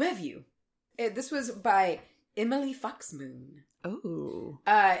review. This was by Emily Foxmoon. Oh.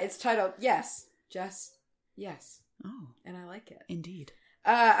 It's titled, Yes, Just Yes. Oh. And I like it. Indeed.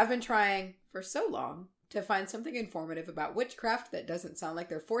 I've been trying for so long to find something informative about witchcraft that doesn't sound like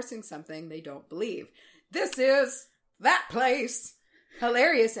they're forcing something they don't believe. This is that place.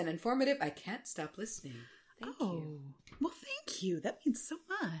 Hilarious and informative. I can't stop listening. Thank you. Well, thank you. That means so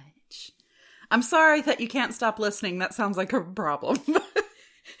much. I'm sorry that you can't stop listening. That sounds like a problem.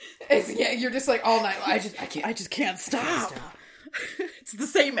 Yeah, you're just like all night. I just can't stop. It's the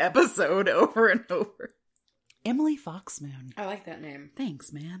same episode over and over. Emily Foxmoon. I like that name.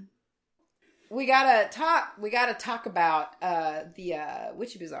 Thanks, man. We gotta talk about the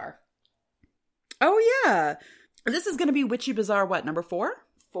Witchy Bazaar. Oh yeah. This is gonna be Witchy Bazaar, what, number 4?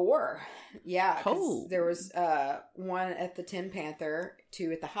 4. Yeah. Oh. There was 1 at the Tin Panther,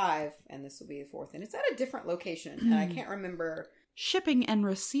 2 at the Hive, and this will be the 4th. And it's at a different location, and I can't remember. Shipping and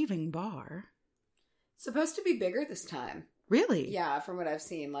receiving bar. It's supposed to be bigger this time. Really? Yeah, from what I've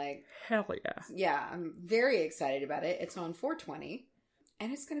seen. Like, hell yeah. Yeah, I'm very excited about it. It's on 420,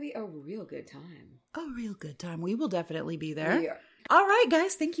 and it's going to be a real good time. A real good time. We will definitely be there. Yeah. All right,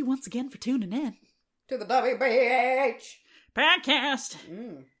 guys. Thank you once again for tuning in. To the WBH podcast.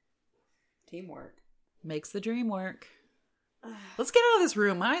 Teamwork. Makes the dream work. Let's get out of this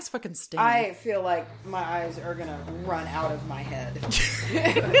room. My eyes fucking stink. I feel like my eyes are going to run out of my head.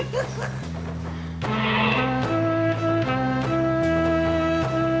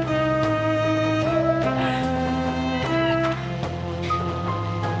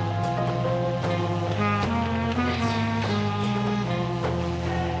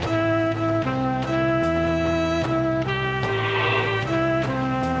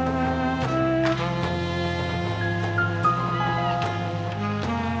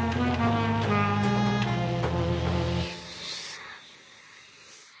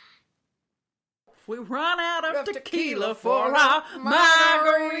 We run out of tequila for our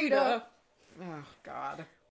margarita. Oh, God.